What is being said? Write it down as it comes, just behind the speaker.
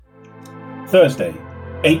Thursday,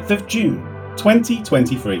 8th of June,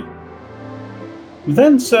 2023.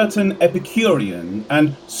 Then certain Epicurean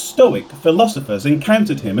and Stoic philosophers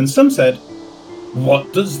encountered him, and some said,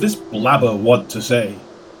 "What does this blabber want to say?"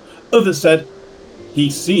 Others said, "He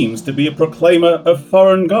seems to be a proclaimer of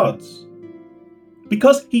foreign gods,"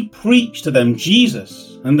 because he preached to them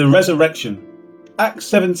Jesus and the resurrection. Acts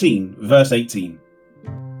 17, verse 18.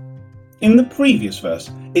 In the previous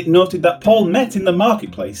verse, it noted that Paul met in the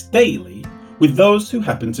marketplace daily with those who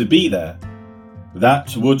happened to be there.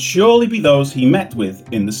 That would surely be those he met with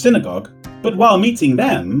in the synagogue, but while meeting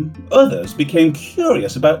them, others became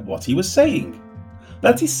curious about what he was saying.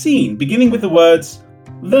 That is seen beginning with the words,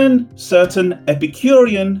 "Then certain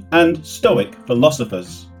Epicurean and Stoic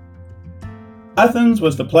philosophers." Athens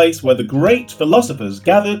was the place where the great philosophers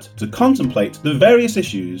gathered to contemplate the various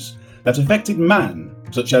issues that affected man,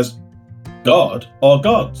 such as God or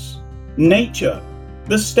gods, nature,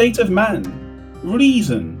 the state of man,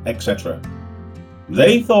 reason, etc.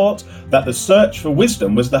 They thought that the search for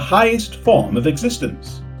wisdom was the highest form of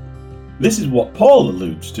existence. This is what Paul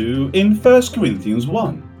alludes to in 1 Corinthians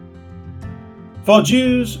 1. For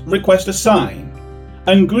Jews request a sign,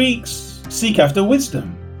 and Greeks seek after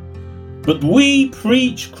wisdom. But we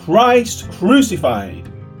preach Christ crucified,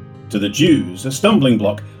 to the Jews a stumbling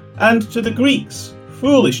block, and to the Greeks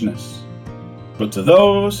foolishness. But to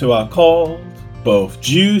those who are called, both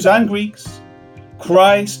Jews and Greeks,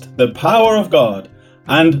 Christ the power of God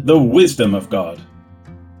and the wisdom of God.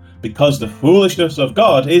 Because the foolishness of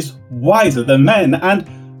God is wiser than men, and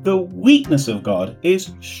the weakness of God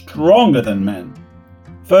is stronger than men.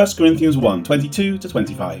 1 Corinthians 1,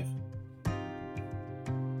 22-25.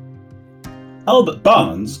 Albert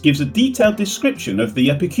Barnes gives a detailed description of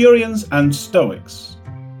the Epicureans and Stoics.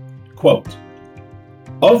 Quote,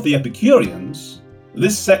 "Of the Epicureans,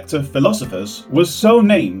 this sect of philosophers was so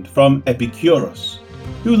named from Epicurus,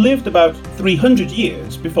 who lived about 300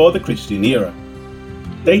 years before the Christian era.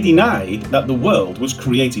 They denied that the world was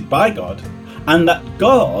created by God, and that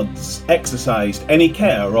gods exercised any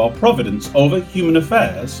care or providence over human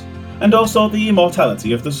affairs, and also the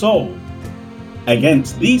immortality of the soul.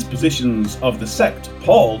 Against these positions of the sect,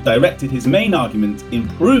 Paul directed his main argument in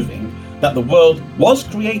proving that the world was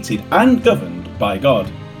created and governed by God.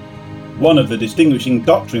 One of the distinguishing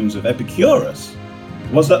doctrines of Epicurus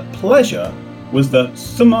was that pleasure was the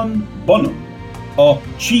summum bonum, or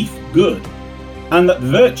chief good, and that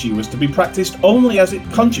virtue was to be practiced only as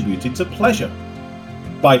it contributed to pleasure.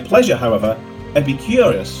 By pleasure, however,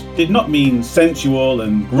 Epicurus did not mean sensual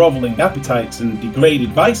and groveling appetites and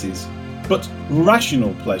degraded vices, but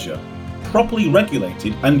rational pleasure, properly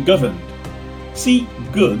regulated and governed. See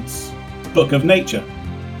Good's Book of Nature.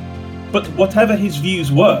 But whatever his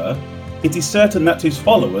views were, it is certain that his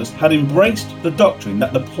followers had embraced the doctrine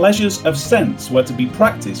that the pleasures of sense were to be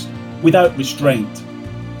practiced without restraint.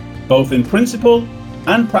 Both in principle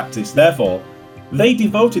and practice, therefore, they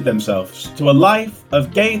devoted themselves to a life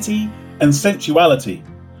of gaiety and sensuality,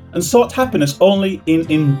 and sought happiness only in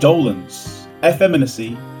indolence,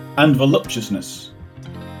 effeminacy, and voluptuousness.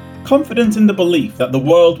 Confident in the belief that the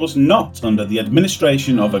world was not under the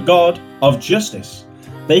administration of a God of justice,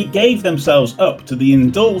 they gave themselves up to the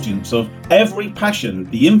indulgence of every passion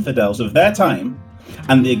the infidels of their time,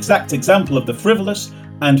 and the exact example of the frivolous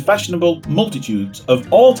and fashionable multitudes of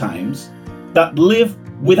all times that live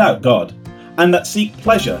without God, and that seek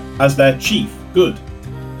pleasure as their chief good.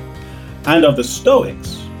 And of the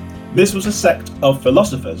Stoics, this was a sect of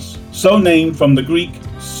philosophers, so named from the Greek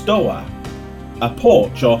stoa, a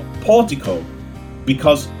porch or portico,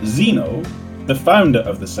 because Zeno, the founder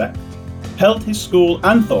of the sect, held his school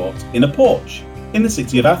and thought in a porch in the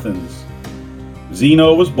city of Athens.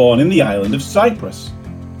 Zeno was born in the island of Cyprus,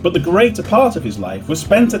 but the greater part of his life was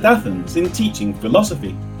spent at Athens in teaching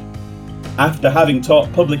philosophy. After having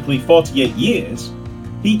taught publicly 48 years,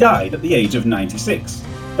 he died at the age of 96,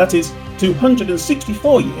 that is,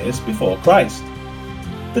 264 years before Christ.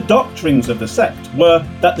 The doctrines of the sect were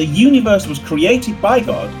that the universe was created by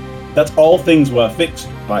God, that all things were fixed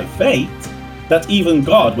by fate, that even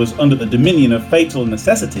God was under the dominion of fatal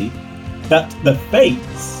necessity, that the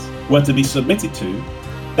fates were to be submitted to,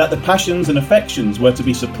 that the passions and affections were to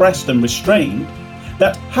be suppressed and restrained,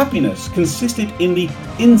 that happiness consisted in the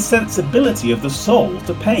insensibility of the soul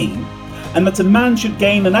to pain, and that a man should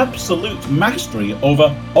gain an absolute mastery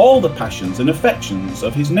over all the passions and affections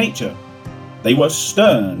of his nature. They were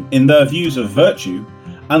stern in their views of virtue,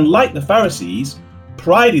 and like the Pharisees,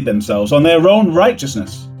 prided themselves on their own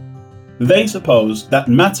righteousness. They supposed that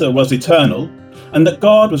matter was eternal, and that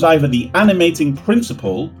God was either the animating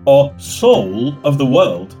principle or soul of the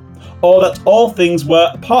world, or that all things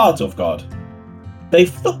were a part of God, they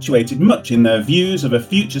fluctuated much in their views of a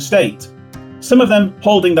future state, some of them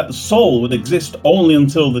holding that the soul would exist only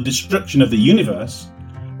until the destruction of the universe,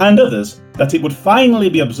 and others that it would finally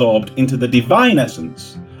be absorbed into the divine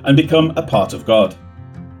essence and become a part of God.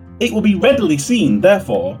 It will be readily seen,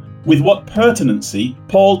 therefore, with what pertinency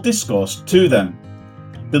Paul discoursed to them.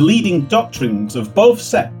 The leading doctrines of both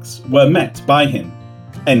sects were met by him."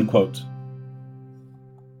 End quote.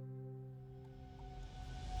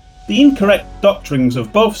 The incorrect doctrines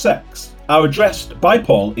of both sects are addressed by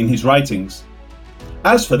Paul in his writings.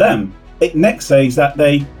 As for them, it next says that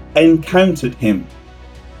they encountered him.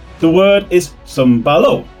 The word is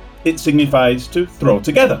symbalo. It signifies to throw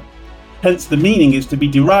together. Hence the meaning is to be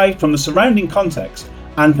derived from the surrounding context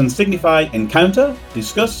and can signify encounter,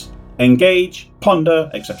 discuss, engage, ponder,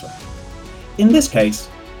 etc. In this case,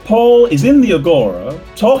 Paul is in the agora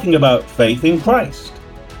talking about faith in Christ,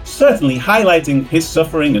 certainly highlighting his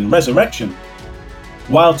suffering and resurrection.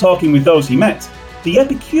 While talking with those he met, the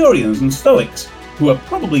Epicureans and Stoics, who were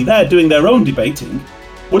probably there doing their own debating,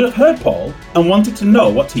 would have heard Paul and wanted to know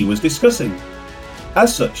what he was discussing.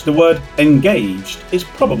 As such, the word engaged is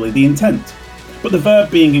probably the intent, but the verb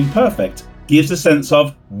being imperfect gives a sense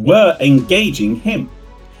of were engaging him.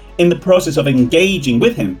 In the process of engaging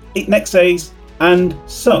with him, it next says, "and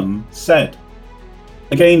some said."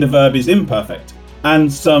 Again, the verb is imperfect,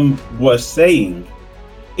 and some were saying.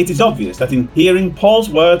 It is obvious that in hearing Paul's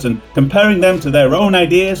words and comparing them to their own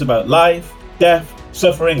ideas about life, death,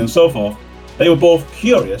 suffering, and so forth, they were both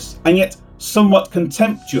curious and yet somewhat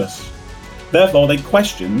contemptuous. Therefore they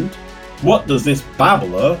questioned, what does this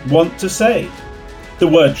babbler want to say? The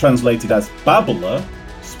word translated as babbler,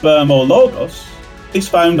 spermologos, is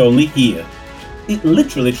found only here. It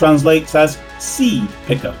literally translates as seed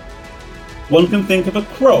picker. One can think of a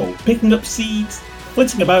crow picking up seeds,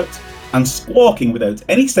 flitting about, and squawking without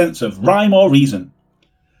any sense of rhyme or reason.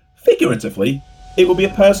 Figuratively, it will be a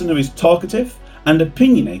person who is talkative and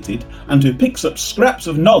opinionated and who picks up scraps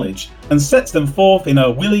of knowledge and sets them forth in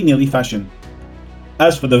a willy-nilly fashion.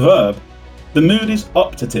 As for the verb, the mood is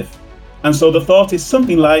optative, and so the thought is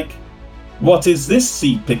something like, what is this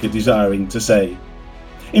seed picker desiring to say?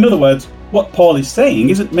 In other words, what Paul is saying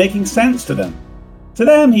isn't making sense to them. To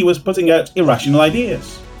them he was putting out irrational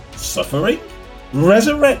ideas. Suffering?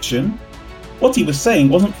 Resurrection? What he was saying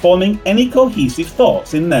wasn't forming any cohesive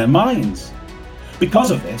thoughts in their minds. Because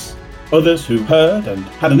of this, others who heard and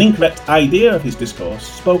had an incorrect idea of his discourse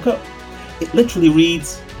spoke up. It literally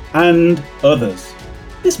reads, "and others."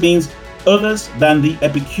 This means others than the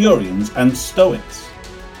Epicureans and Stoics.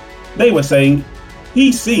 They were saying,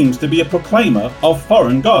 he seems to be a proclaimer of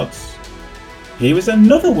foreign gods. Here is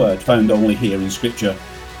another word found only here in Scripture,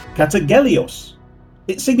 kategelios.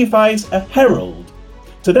 It signifies a herald.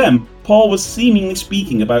 To them, Paul was seemingly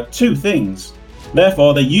speaking about two things.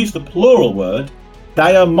 Therefore, they used the plural word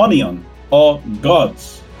daimonion, or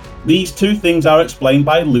gods. These two things are explained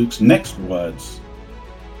by Luke's next words.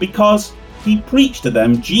 Because he preached to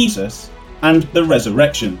them Jesus and the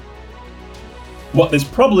resurrection. What this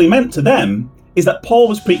probably meant to them is that Paul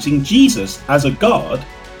was preaching Jesus as a god,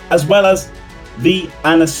 as well as the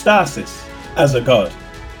anastasis as a god.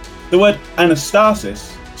 The word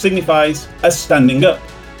anastasis signifies a standing up,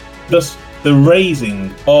 thus the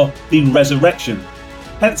raising or the resurrection.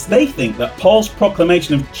 Hence they think that Paul's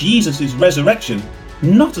proclamation of Jesus' resurrection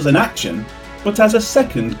not as an action, but as a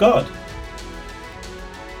second God.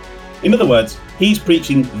 In other words, he's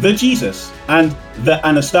preaching the Jesus and the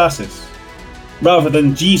anastasis, rather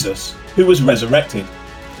than Jesus who was resurrected.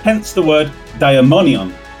 Hence the word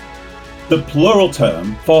daimonion. The plural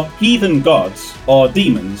term for heathen gods or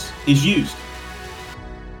demons is used.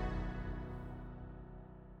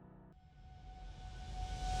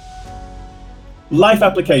 Life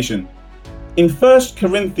application. In 1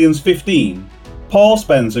 Corinthians 15, Paul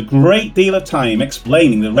spends a great deal of time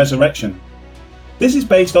explaining the resurrection. This is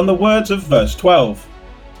based on the words of verse 12.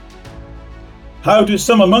 How do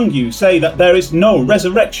some among you say that there is no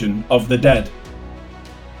resurrection of the dead?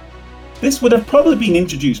 This would have probably been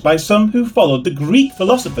introduced by some who followed the Greek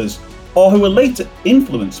philosophers or who were later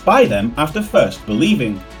influenced by them after first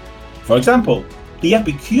believing. For example, the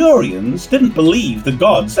Epicureans didn't believe the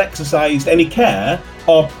gods exercised any care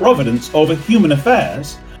or providence over human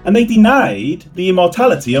affairs, and they denied the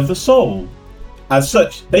immortality of the soul. As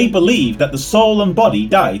such, they believed that the soul and body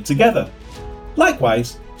died together.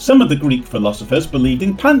 Likewise, some of the Greek philosophers believed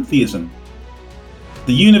in pantheism.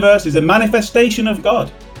 The universe is a manifestation of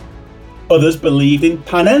God. Others believed in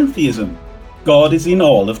panentheism. God is in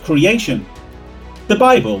all of creation. The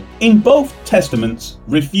Bible, in both testaments,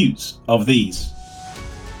 refutes of these.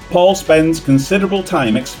 Paul spends considerable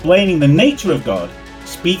time explaining the nature of God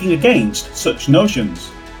speaking against such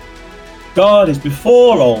notions. God is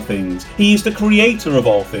before all things, he is the creator of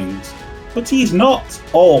all things, but he is not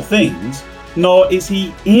all things, nor is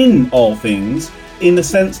he in all things in the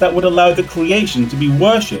sense that would allow the creation to be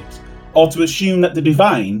worshipped or to assume that the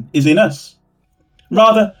divine is in us.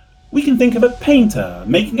 Rather, we can think of a painter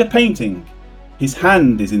making a painting. His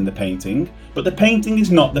hand is in the painting, but the painting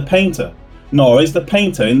is not the painter, nor is the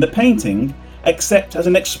painter in the painting except as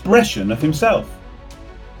an expression of himself.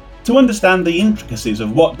 To understand the intricacies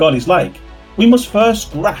of what God is like, we must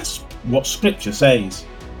first grasp what Scripture says,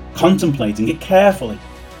 contemplating it carefully.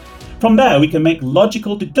 From there we can make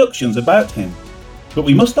logical deductions about him, but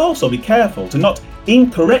we must also be careful to not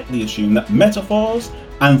incorrectly assume that metaphors,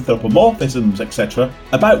 anthropomorphisms, etc.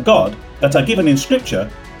 about God that are given in Scripture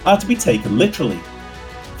are to be taken literally.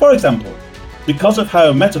 For example, because of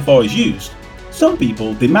how metaphor is used, some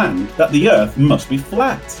people demand that the earth must be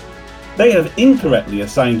flat. They have incorrectly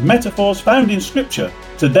assigned metaphors found in Scripture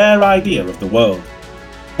to their idea of the world.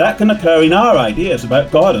 That can occur in our ideas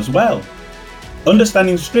about God as well.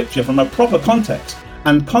 Understanding Scripture from a proper context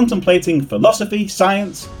and contemplating philosophy,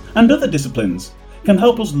 science, and other disciplines can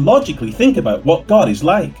help us logically think about what God is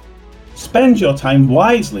like. Spend your time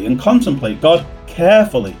wisely and contemplate God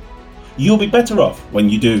carefully. You'll be better off when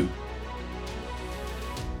you do.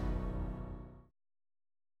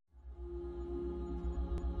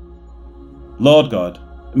 Lord God,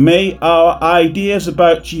 may our ideas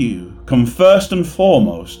about you come first and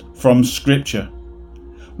foremost from Scripture.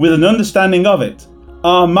 With an understanding of it,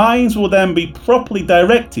 our minds will then be properly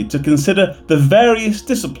directed to consider the various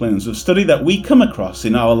disciplines of study that we come across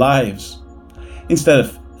in our lives. Instead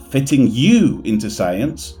of fitting you into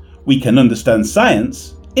science, we can understand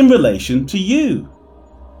science in relation to you.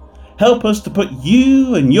 Help us to put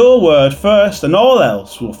you and your word first, and all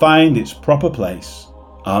else will find its proper place.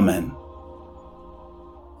 Amen.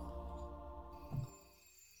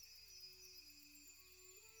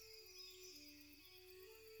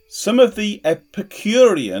 Some of the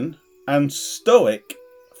Epicurean and Stoic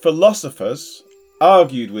philosophers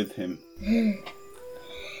argued with him.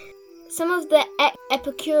 Some of the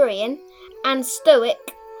Epicurean and Stoic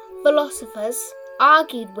philosophers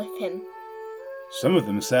argued with him. Some of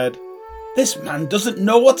them said, "This man doesn't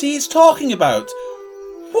know what he is talking about.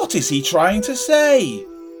 What is he trying to say?"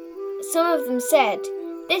 Some of them said,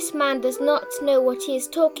 "This man does not know what he is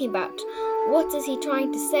talking about. What is he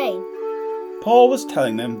trying to say?" Paul was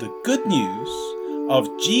telling them the good news of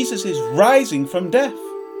Jesus' rising from death.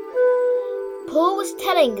 Paul was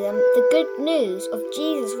telling them the good news of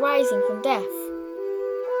Jesus rising from death.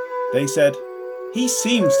 They said, "He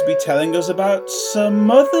seems to be telling us about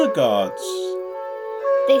some other gods."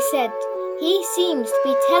 They said, "He seems to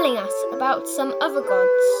be telling us about some other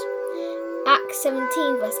gods." Acts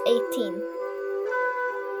 17 verse 18.